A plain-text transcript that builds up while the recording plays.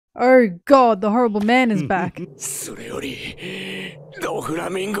Oh god, the horrible man is back.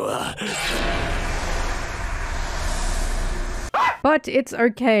 But it's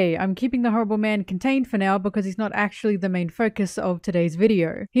okay, I'm keeping the horrible man contained for now because he's not actually the main focus of today's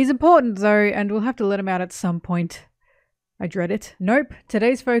video. He's important though, and we'll have to let him out at some point. I dread it. Nope,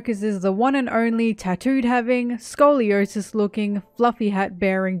 today's focus is the one and only tattooed having, scoliosis looking, fluffy hat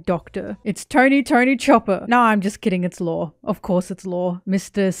bearing doctor. It's Tony Chopper. Nah, I'm just kidding, it's Law. Of course it's Law.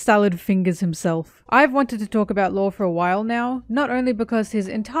 Mr. Salad Fingers himself. I've wanted to talk about Law for a while now, not only because his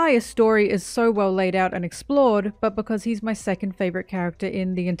entire story is so well laid out and explored, but because he's my second favorite character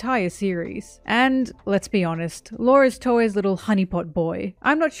in the entire series. And let's be honest, Law is Toei's little honeypot boy.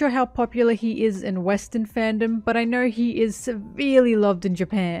 I'm not sure how popular he is in Western fandom, but I know he is severely loved in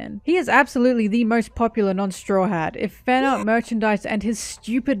Japan. He is absolutely the most popular non-straw hat, if fan art merchandise and his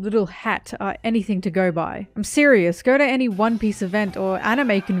stupid little hat are anything to go by. I'm serious, go to any One Piece event or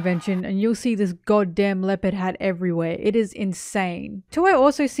anime convention and you'll see this goddamn leopard hat everywhere. It is insane. Toei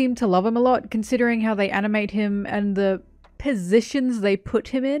also seem to love him a lot, considering how they animate him and the positions they put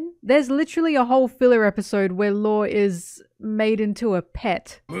him in. There's literally a whole filler episode where Law is made into a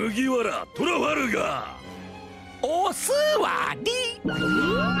pet.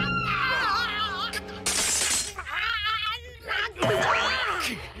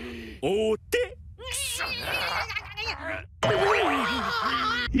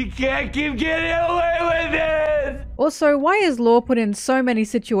 You can't keep getting away with this! Also, why is Law put in so many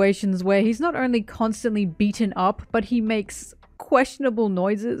situations where he's not only constantly beaten up, but he makes questionable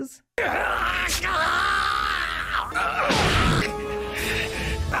noises?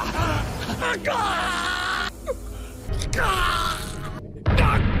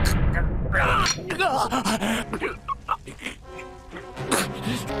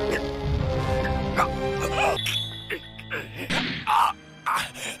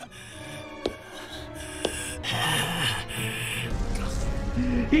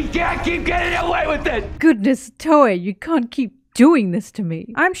 You can't keep getting away with it! Goodness, Toei, you can't keep doing this to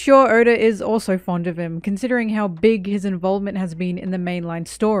me. I'm sure Oda is also fond of him, considering how big his involvement has been in the mainline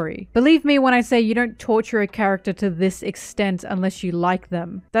story. Believe me when I say you don't torture a character to this extent unless you like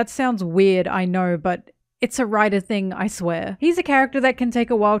them. That sounds weird, I know, but it's a writer thing, I swear. He's a character that can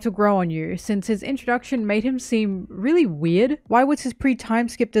take a while to grow on you, since his introduction made him seem really weird. Why was his pre-time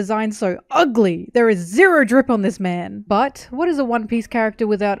skip design so ugly? There is zero drip on this man. But what is a One Piece character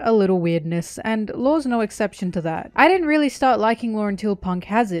without a little weirdness? And Law's no exception to that. I didn't really start liking Law until Punk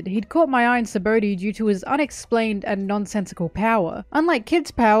Hazard. He'd caught my eye in Sabaody due to his unexplained and nonsensical power. Unlike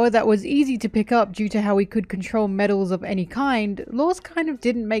Kid's power that was easy to pick up due to how he could control metals of any kind, Law's kind of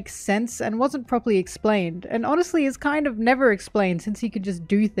didn't make sense and wasn't properly explained. And honestly is kind of never explained since he could just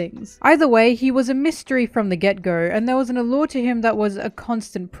do things. Either way, he was a mystery from the get-go, and there was an allure to him that was a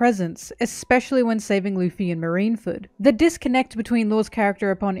constant presence, especially when saving Luffy and Marineford. The disconnect between Law's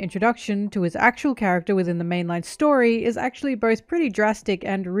character upon introduction to his actual character within the mainline story is actually both pretty drastic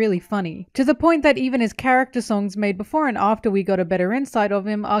and really funny, to the point that even his character songs made before and after we got a better insight of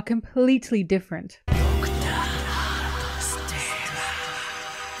him are completely different.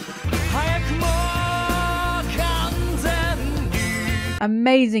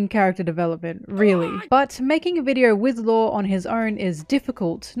 Amazing character development, really. But making a video with Law on his own is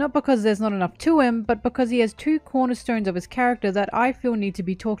difficult, not because there's not enough to him, but because he has two cornerstones of his character that I feel need to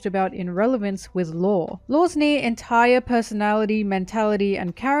be talked about in relevance with Law. Law's near entire personality, mentality,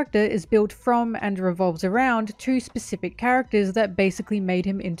 and character is built from and revolves around two specific characters that basically made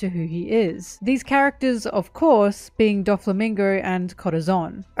him into who he is. These characters, of course, being Doflamingo and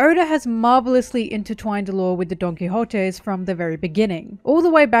Corazon. Oda has marvelously intertwined Law with the Donquixotes from the very beginning. All the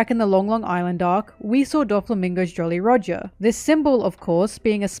way back in the Long Island arc, we saw Doflamingo's Jolly Roger. This symbol, of course,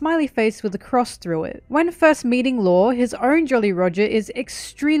 being a smiley face with a cross through it. When first meeting Law, his own Jolly Roger is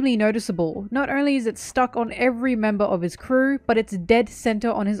extremely noticeable. Not only is it stuck on every member of his crew, but it's dead center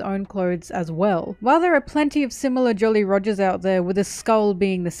on his own clothes as well. While there are plenty of similar Jolly Rogers out there with a skull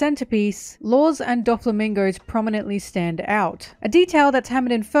being the centerpiece, Law's and Doflamingo's prominently stand out. A detail that's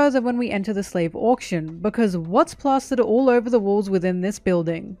hammered in further when we enter the slave auction, because what's plastered all over the walls within this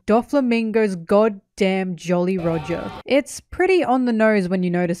building? Doflamingo's goddamn Jolly Roger. It's pretty on the nose when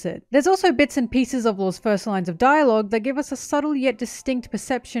you notice it. There's also bits and pieces of Law's first lines of dialogue that give us a subtle yet distinct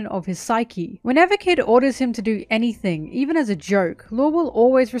perception of his psyche. Whenever Kid orders him to do anything, even as a joke, Law will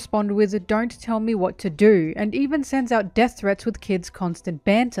always respond with "don't tell me what to do," and even sends out death threats with Kid's constant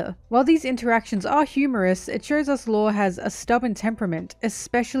banter. While these interactions are humorous, it shows us Law has a stubborn temperament,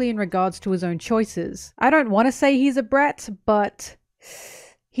 especially in regards to his own choices. I don't want to say he's a brat, but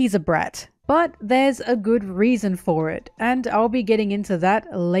he's a brat. But there's a good reason for it, and I'll be getting into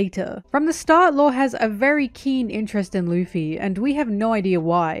that later. From the start, Law has a very keen interest in Luffy, and we have no idea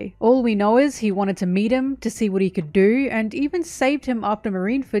why. All we know is he wanted to meet him, to see what he could do, and even saved him after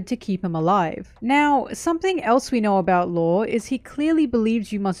Marineford to keep him alive. Now, something else we know about Law is he clearly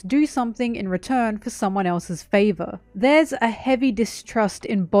believes you must do something in return for someone else's favor. There's a heavy distrust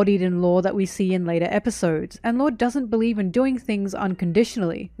embodied in Law that we see in later episodes, and Law doesn't believe in doing things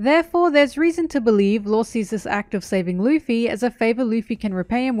unconditionally. Therefore, there's reason to believe Law sees this act of saving Luffy as a favor Luffy can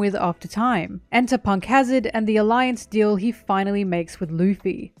repay him with after time. Enter Punk Hazard and the alliance deal he finally makes with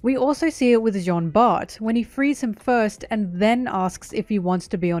Luffy. We also see it with Jean Bart, when he frees him first and then asks if he wants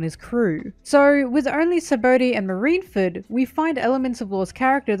to be on his crew. So, with only Sabaody and Marineford, we find elements of Law's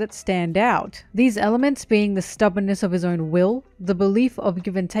character that stand out. These elements being the stubbornness of his own will, the belief of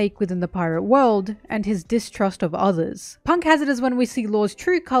give and take within the pirate world, and his distrust of others. Punk Hazard is when we see Law's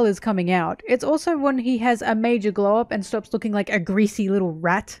true colors coming out. It's also when he has a major glow up and stops looking like a greasy little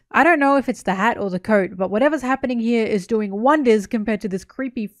rat. I don't know if it's the hat or the coat, but whatever's happening here is doing wonders compared to this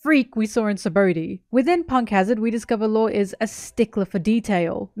creepy freak we saw in Sabaody. Within Punk Hazard, we discover Law is a stickler for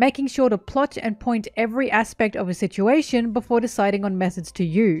detail, making sure to plot and point every aspect of a situation before deciding on methods to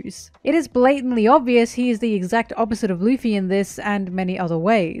use. It is blatantly obvious he is the exact opposite of Luffy in this and many other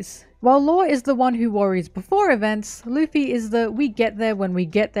ways. While Law is the one who worries before events, Luffy is the we get there when we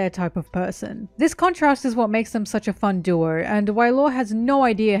get there type of person. This contrast is what makes them such a fun duo, and why Law has no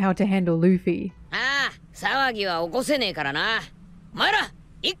idea how to handle Luffy.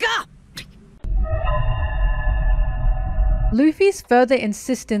 Luffy's further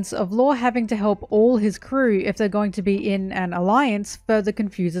insistence of Law having to help all his crew if they're going to be in an alliance further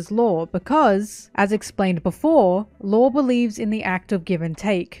confuses Law because, as explained before, Law believes in the act of give and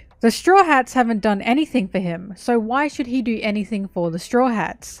take. The Straw Hats haven't done anything for him, so why should he do anything for the Straw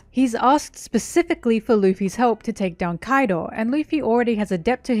Hats? He's asked specifically for Luffy's help to take down Kaido, and Luffy already has a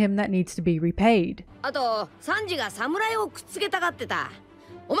debt to him that needs to be repaid.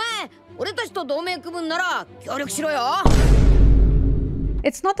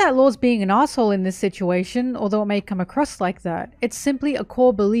 It's not that Law's being an asshole in this situation, although it may come across like that. It's simply a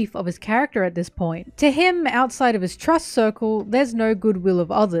core belief of his character at this point. To him, outside of his trust circle, there's no goodwill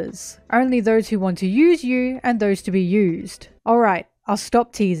of others. Only those who want to use you and those to be used. Alright, I'll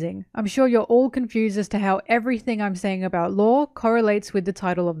stop teasing. I'm sure you're all confused as to how everything I'm saying about Law correlates with the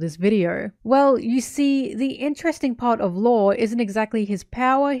title of this video. Well, you see, the interesting part of Law isn't exactly his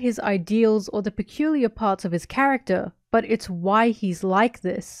power, his ideals, or the peculiar parts of his character, but it's why he's like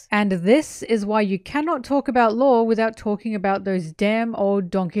this. And this is why you cannot talk about Law without talking about those damn old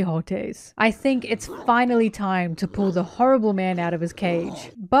Donquixotes. I think it's finally time to pull the horrible man out of his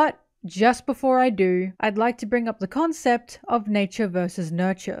cage. But just before I do, I'd like to bring up the concept of nature versus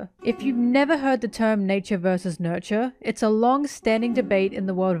nurture. If you've never heard the term nature versus nurture, it's a long-standing debate in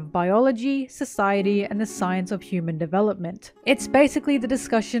the world of biology, society, and the science of human development. It's basically the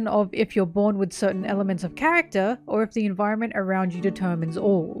discussion of if you're born with certain elements of character, or if the environment around you determines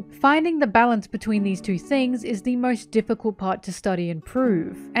all. Finding the balance between these two things is the most difficult part to study and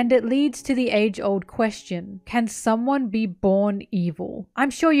prove, and it leads to the age-old question, can someone be born evil? I'm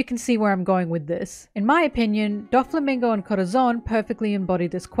sure you can see where I'm going with this. In my opinion, Doflamingo and Corazon perfectly embody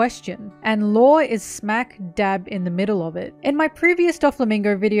this question, and Law is smack dab in the middle of it. In my previous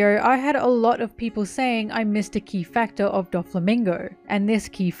Doflamingo video, I had a lot of people saying I missed a key factor of Doflamingo, and this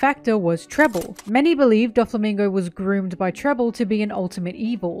key factor was Treble. Many believe Doflamingo was groomed by Treble to be an ultimate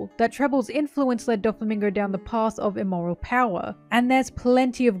evil, that Treble's influence led Doflamingo down the path of immoral power, and there's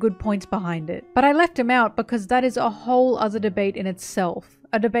plenty of good points behind it. But I left him out because that is a whole other debate in itself.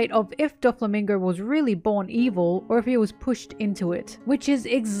 A debate of if Doflamingo was really born evil or if he was pushed into it, which is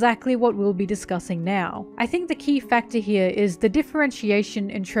exactly what we'll be discussing now. I think the key factor here is the differentiation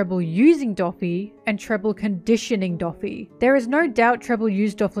in Treble using Doffy and Treble conditioning Doffy. There is no doubt Treble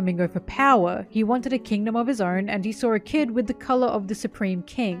used Doflamingo for power. He wanted a kingdom of his own and he saw a kid with the color of the Supreme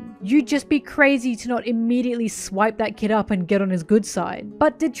King. You'd just be crazy to not immediately swipe that kid up and get on his good side.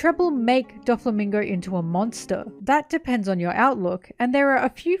 But did Treble make Doflamingo into a monster? That depends on your outlook, and there are a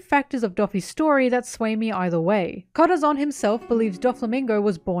few factors of Doffy's story that sway me either way. Corazon himself believes Doflamingo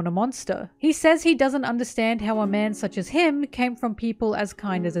was born a monster. He says he doesn't understand how a man such as him came from people as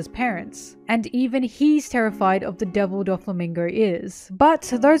kind as his parents. And even he's terrified of the devil Doflamingo is. But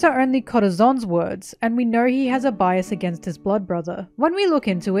those are only Corazon's words, and we know he has a bias against his blood brother. When we look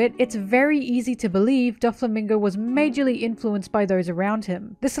into it, it's very easy to believe Doflamingo was majorly influenced by those around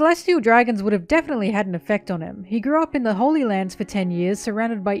him. The Celestial Dragons would have definitely had an effect on him. He grew up in the Holy Lands for 10 years,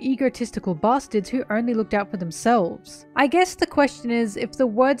 surrounded by egotistical bastards who only looked out for themselves. I guess the question is if the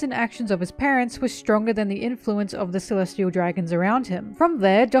words and actions of his parents were stronger than the influence of the celestial dragons around him. From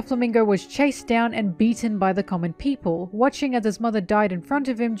there, Doflamingo was chased down and beaten by the common people, watching as his mother died in front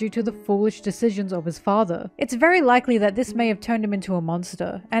of him due to the foolish decisions of his father. It's very likely that this may have turned him into a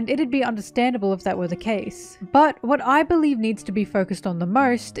monster, and it'd be understandable if that were the case. But what I believe needs to be focused on the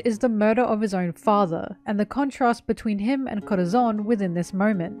most is the murder of his own father, and the contrast between him and Corazon within this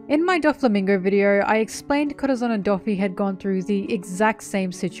moment. In my Doflamingo video, I explained Corazon and Doffy had gone through the exact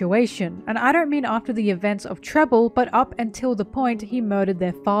same situation, and I don't mean after the events of Treble, but up until the point he murdered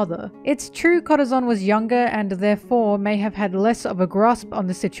their father. It's true Corazon was younger and therefore may have had less of a grasp on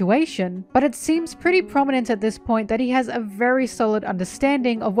the situation, but it seems pretty prominent at this point that he has a very solid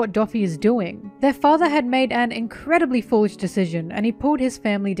understanding of what Doffy is doing. Their father had made an incredibly foolish decision and he pulled his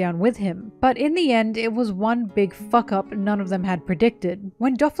family down with him, but in the end it was one big fuck up none of them had predicted.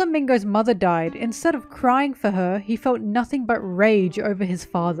 When Doflamingo's mother died, instead of crying for her, he felt nothing but rage over his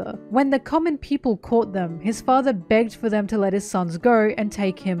father. When the common people caught them, his father begged for them to let his sons go and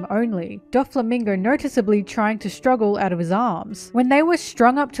take him only, Doflamingo noticeably trying to struggle out of his arms. When they were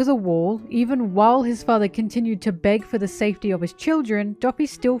strung up to the wall, even while his father continued to beg for the safety of his children, Doffy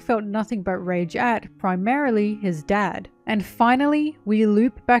still felt nothing but rage at, primarily, his dad. And finally, we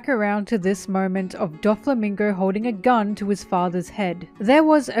loop back around to this moment of Doflamingo holding a gun to his father's head. There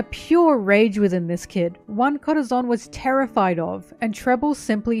was a pure rage within this kid, one Corazon was terrified of, and Treble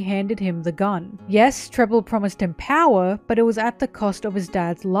simply handed him the gun. Yes, Treble promised him power, but it was at the cost of his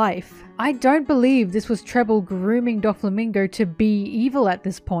dad's life. I don't believe this was Treble grooming Doflamingo to be evil at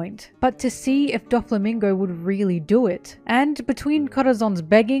this point, but to see if Doflamingo would really do it. And between Corazon's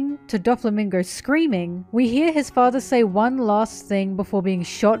begging to Doflamingo screaming, we hear his father say one last thing before being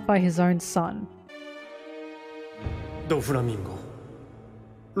shot by his own son. Doflamingo,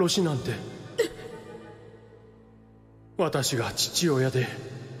 ロシなんて私が父親で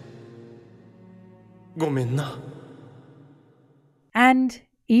ごめんな。 And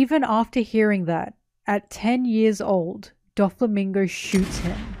even after hearing that, at 10 years old, Doflamingo shoots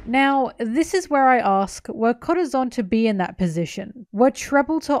him. Now, this is where I ask, were Corazon to be in that position? Were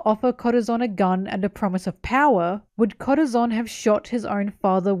Treble to offer Corazon a gun and a promise of power, would Corazon have shot his own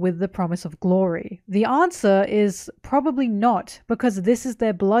father with the promise of glory? The answer is probably not, because this is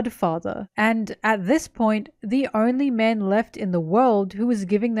their blood father, and at this point, the only man left in the world who is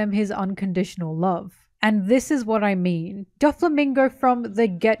giving them his unconditional love. And this is what I mean. Doflamingo from the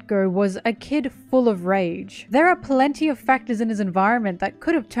get-go was a kid full of rage. There are plenty of factors in his environment that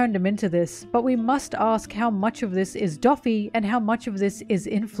could have turned him into this, but we must ask how much of this is Doffy and how much of this is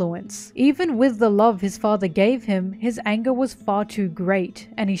influence. Even with the love his father gave him, his anger was far too great,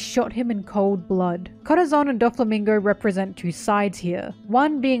 and he shot him in cold blood. Corazon and Doflamingo represent two sides here,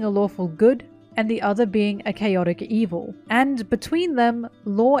 one being a lawful good, and the other being a chaotic evil. And between them,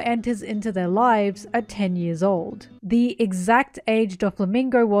 law enters into their lives at 10 years old, the exact age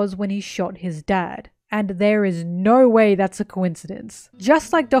Doflamingo was when he shot his dad. And there is no way that's a coincidence.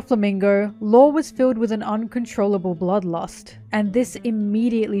 Just like Doflamingo, Law was filled with an uncontrollable bloodlust, and this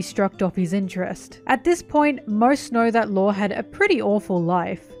immediately struck Doffy's interest. At this point, most know that Law had a pretty awful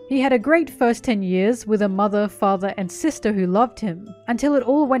life. He had a great first 10 years with a mother, father, and sister who loved him, until it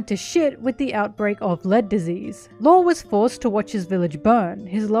all went to shit with the outbreak of lead disease. Law was forced to watch his village burn,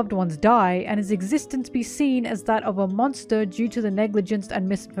 his loved ones die, and his existence be seen as that of a monster due to the negligence and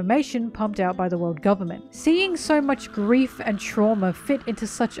misinformation pumped out by the world government. Seeing so much grief and trauma fit into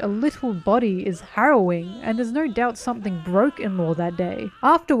such a little body is harrowing, and there's no doubt something broke in Law that day.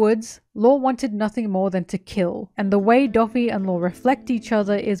 Afterwards, Law wanted nothing more than to kill, and the way Doffy and Law reflect each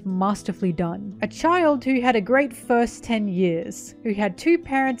other is masterfully done. A child who had a great first 10 years, who had two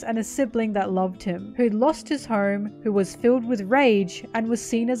parents and a sibling that loved him, who lost his home, who was filled with rage, and was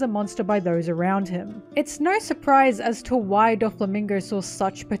seen as a monster by those around him. It's no surprise as to why Doflamingo saw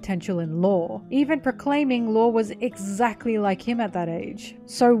such potential in Law, even proclaiming Law was exactly like him at that age.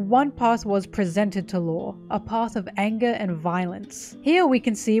 So one path was presented to Law, a path of anger and violence. Here we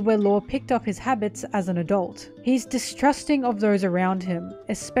can see where Law picked up his habits as an adult. He's distrusting of those around him,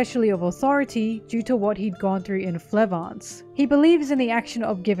 especially of authority due to what he'd gone through in Flevance. He believes in the action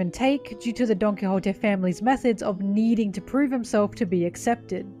of give and take due to the Don Quixote family's methods of needing to prove himself to be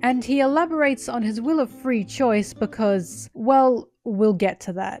accepted. And he elaborates on his will of free choice because, well, we'll get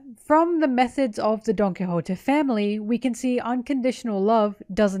to that. From the methods of the Don Quixote family, we can see unconditional love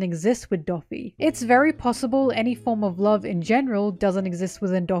doesn't exist with Doffy. It's very possible any form of love in general doesn't exist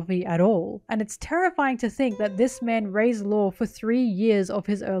within Doffy at all, and it's terrifying to think that this man raised Law for 3 years of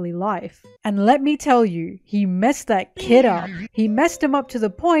his early life. And let me tell you, he messed that kid up. He messed him up to the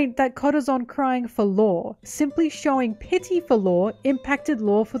point that Corazon crying for Law, simply showing pity for Law, impacted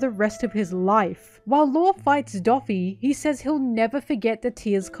Law for the rest of his life. While Law fights Doffy, he says he'll never forget the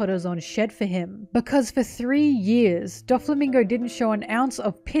tears Corazon shed for him, because for 3 years, Doflamingo didn't show an ounce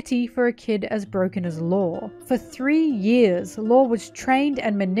of pity for a kid as broken as Law. For 3 years, Law was trained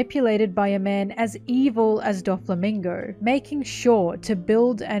and manipulated by a man as evil as Doflamingo, making sure to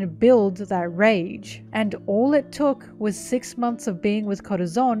build and build that rage. And all it took was 6 months of being with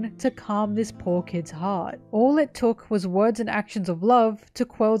Corazon to calm this poor kid's heart. All it took was words and actions of love to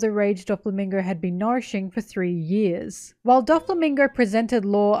quell the rage Doflamingo had been nourishing for 3 years. While Doflamingo presented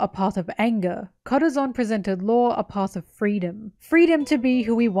Law a path of anger, Corazon presented Law a path of freedom. Freedom to be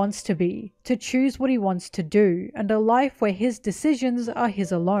who he wants to be, to choose what he wants to do, and a life where his decisions are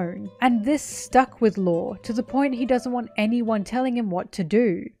his alone. And this stuck with Law to the point he doesn't want anyone telling him what to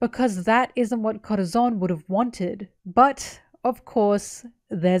do, because that isn't what Corazon would have wanted. But, of course,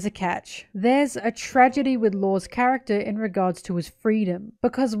 there's a catch. There's a tragedy with Law's character in regards to his freedom,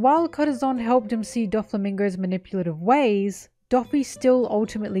 because while Corazon helped him see Doflamingo's manipulative ways, Doffy still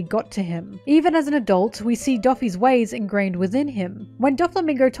ultimately got to him. Even as an adult, we see Doffy's ways ingrained within him. When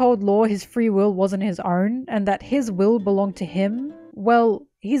Doflamingo told Law his free will wasn't his own, and that his will belonged to him, well,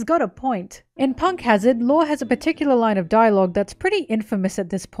 he's got a point. In Punk Hazard, Law has a particular line of dialogue that's pretty infamous at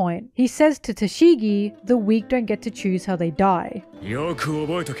this point. He says to Tashigi, "The weak don't get to choose how they die." よく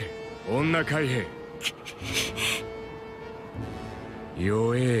覚えとけ、女海兵。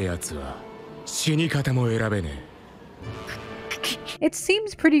弱えやつは死に方も選べねえ。 It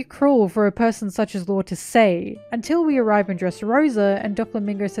seems pretty cruel for a person such as Law to say, until we arrive in Dressrosa and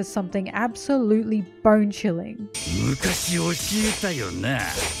Doflamingo says something absolutely bone-chilling. 昔教えたよな、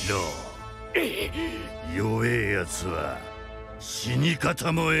ロー。弱えやつは死に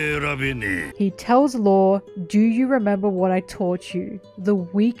方も選べねえ。 He tells Law, "Do you remember what I taught you? The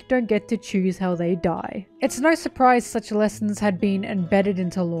weak don't get to choose how they die." It's no surprise such lessons had been embedded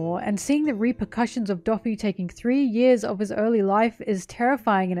into Law, and seeing the repercussions of Doffy taking 3 years of his early life is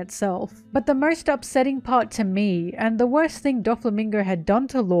terrifying in itself. But the most upsetting part to me, and the worst thing Doflamingo had done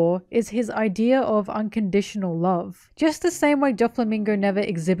to Law, is his idea of unconditional love. Just the same way Doflamingo never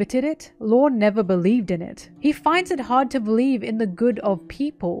exhibited it, Law never believed in it. He finds it hard to believe in the good of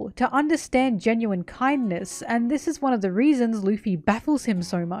people, to understand genuine kindness, and this is one of the reasons Luffy baffles him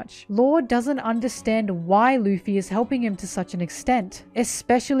so much. Law doesn't understand why Luffy is helping him to such an extent,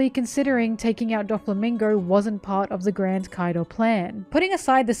 especially considering taking out Doflamingo wasn't part of the Grand Kaido plan. Putting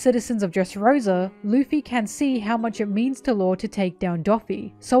aside the citizens of Dressrosa, Luffy can see how much it means to Law to take down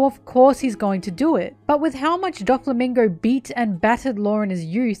Doffy, so of course he's going to do it. But with how much Doflamingo beat and battered Law in his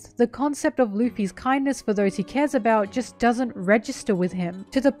youth, the concept of Luffy's kindness for those he cares about just doesn't register with him,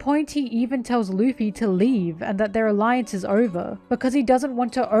 to the point he even tells Luffy to leave and that their alliance is over, because he doesn't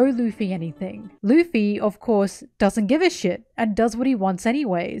want to owe Luffy anything. Luffy, of course, doesn't give a shit and does what he wants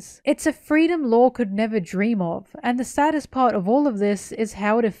anyways. It's a freedom Law could never dream of, and the saddest part of all of this is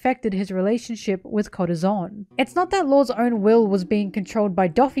how it affected his relationship with Corazon. It's not that Law's own will was being controlled by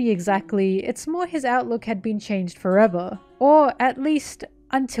Doffy exactly, it's more his outlook had been changed forever. Or at least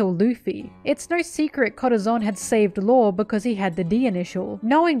until Luffy. It's no secret Corazon had saved Law because he had the D initial,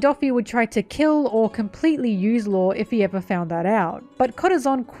 knowing Doffy would try to kill or completely use Law if he ever found that out. But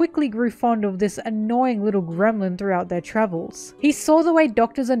Corazon quickly grew fond of this annoying little gremlin throughout their travels. He saw the way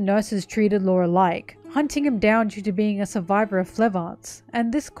doctors and nurses treated Law alike, hunting him down due to being a survivor of Flevance,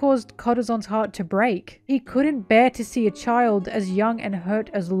 and this caused Corazon's heart to break. He couldn't bear to see a child as young and hurt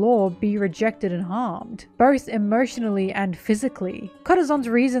as Law be rejected and harmed, both emotionally and physically. Corazon's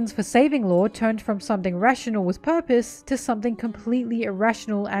reasons for saving Law turned from something rational with purpose to something completely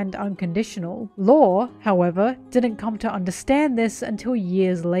irrational and unconditional. Law, however, didn't come to understand this until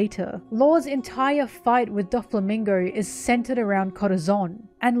years later. Law's entire fight with Doflamingo is centered around Corazon,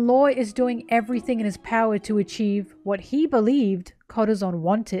 and Law is doing everything in his power to achieve what he believed Corazon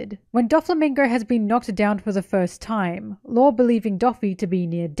wanted. When Doflamingo has been knocked down for the first time, Law believing Doffy to be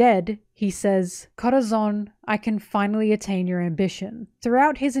near dead, he says, "Corazon, I can finally attain your ambition."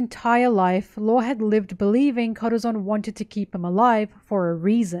 Throughout his entire life, Law had lived believing Corazon wanted to keep him alive for a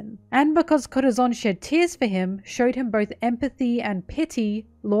reason. And because Corazon shed tears for him, showed him both empathy and pity,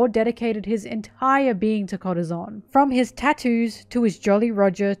 Law dedicated his entire being to Corazon. From his tattoos to his Jolly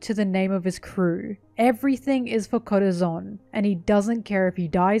Roger to the name of his crew. Everything is for Corazon, and he doesn't care if he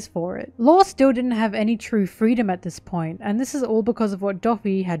dies for it. Law still didn't have any true freedom at this point, and this is all because of what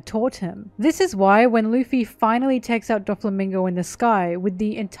Doffy had taught him. This is why when Luffy finally takes out Doflamingo in the sky, with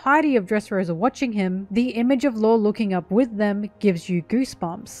the entirety of Dressrosa watching him, the image of Law looking up with them gives you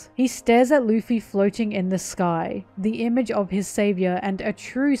goosebumps. He stares at Luffy floating in the sky, the image of his savior and a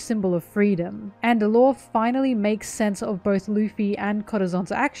true symbol of freedom. And Law finally makes sense of both Luffy and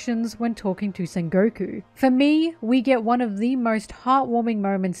Corazon's actions when talking to Sengoku. For me, we get one of the most heartwarming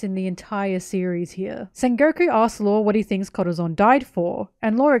moments in the entire series here. Sengoku asks Law what he thinks Corazon died for,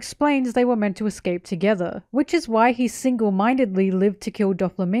 and Law explains they were meant to escape together, which is why he single-mindedly lived to kill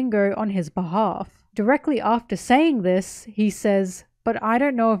Doflamingo on his behalf. Directly after saying this, he says, "But I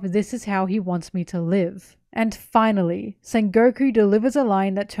don't know if this is how he wants me to live." And finally, Sengoku delivers a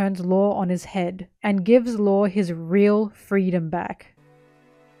line that turns Law on his head, and gives Law his real freedom back.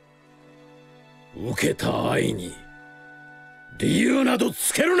 受けた愛に理由など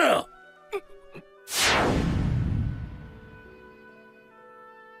つけるな。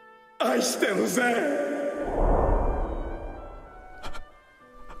愛してるぜ。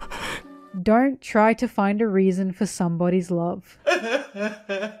 Don't try to find a reason for somebody's love.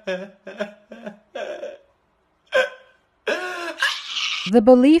 The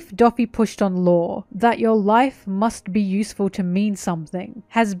belief Doffy pushed on Law, that your life must be useful to mean something,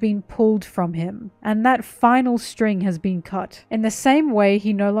 has been pulled from him, and that final string has been cut. In the same way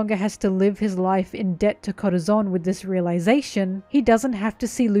he no longer has to live his life in debt to Corazon with this realization, he doesn't have to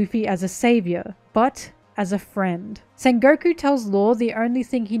see Luffy as a savior, but as a friend. Sengoku tells Law the only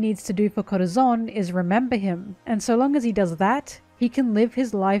thing he needs to do for Corazon is remember him, and so long as he does that, he can live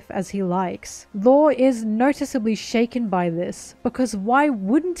his life as he likes. Law is noticeably shaken by this, because why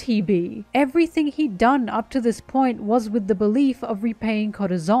wouldn't he be? Everything he'd done up to this point was with the belief of repaying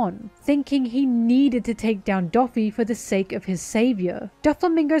Corazon, thinking he needed to take down Doffy for the sake of his savior.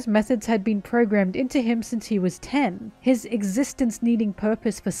 Doflamingo's methods had been programmed into him since he was 10, his existence needing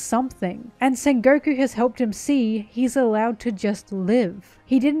purpose for something, and Sengoku has helped him see he's allowed to just live.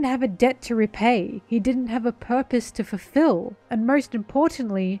 He didn't have a debt to repay, he didn't have a purpose to fulfill, and most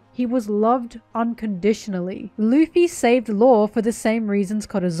importantly, he was loved unconditionally. Luffy saved Law for the same reasons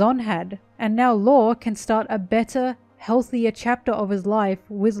Corazon had, and now Law can start a better, healthier chapter of his life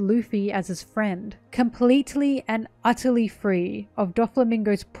with Luffy as his friend, completely and utterly free of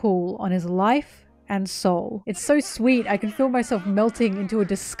Doflamingo's pull on his life and soul. It's so sweet, I can feel myself melting into a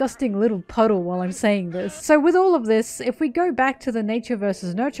disgusting little puddle while I'm saying this. So with all of this, if we go back to the nature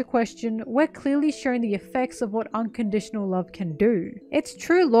versus nurture question, we're clearly shown the effects of what unconditional love can do. It's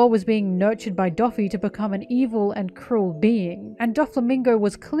true Law was being nurtured by Doffy to become an evil and cruel being, and Doflamingo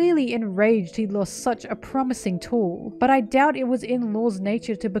was clearly enraged he'd lost such a promising tool, but I doubt it was in Law's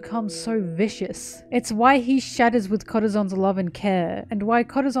nature to become so vicious. It's why he shatters with Corazon's love and care, and why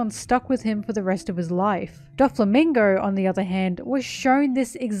Corazon stuck with him for the rest of his life. Doflamingo, on the other hand, was shown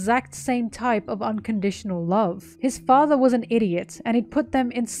this exact same type of unconditional love. His father was an idiot, and he'd put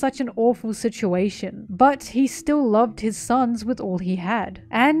them in such an awful situation, but he still loved his sons with all he had.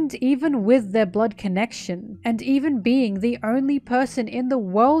 And even with their blood connection, and even being the only person in the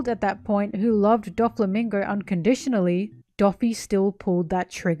world at that point who loved Doflamingo unconditionally, Doffy still pulled that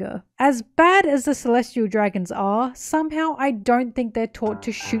trigger. As bad as the Celestial Dragons are, somehow I don't think they're taught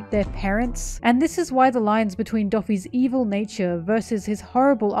to shoot their parents, and this is why the lines between Doffy's evil nature versus his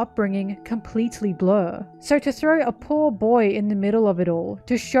horrible upbringing completely blur. So to throw a poor boy in the middle of it all,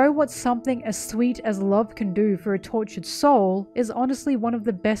 to show what something as sweet as love can do for a tortured soul, is honestly one of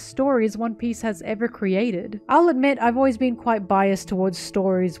the best stories One Piece has ever created. I'll admit I've always been quite biased towards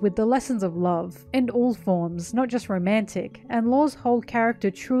stories with the lessons of love, in all forms, not just romantic, and Law's whole character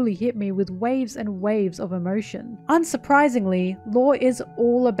truly hit me with waves and waves of emotion. Unsurprisingly, Law is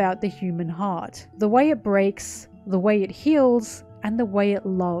all about the human heart, the way it breaks, the way it heals, and the way it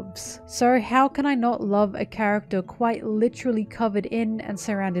loves. So how can I not love a character quite literally covered in and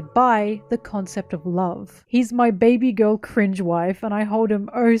surrounded by the concept of love? He's my baby girl cringe wife, and I hold him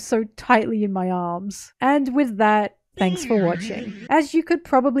oh so tightly in my arms. And with that, thanks for watching. As you could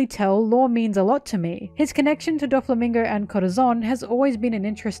probably tell, Law means a lot to me. His connection to Doflamingo and Corazon has always been an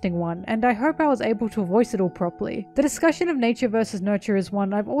interesting one, and I hope I was able to voice it all properly. The discussion of nature versus nurture is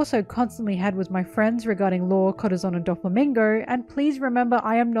one I've also constantly had with my friends regarding Law, Corazon, and Doflamingo, and please remember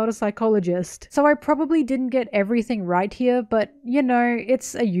I am not a psychologist, so I probably didn't get everything right here, but you know,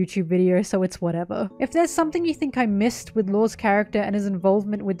 it's a YouTube video, so it's whatever. If there's something you think I missed with Law's character and his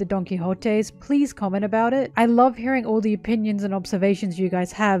involvement with the Donquixotes, please comment about it. I love hearing hearing all the opinions and observations you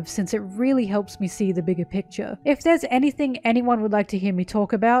guys have, since it really helps me see the bigger picture. If there's anything anyone would like to hear me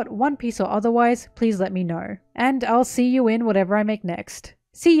talk about, One Piece or otherwise, please let me know. And I'll see you in whatever I make next.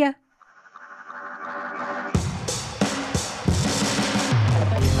 See ya!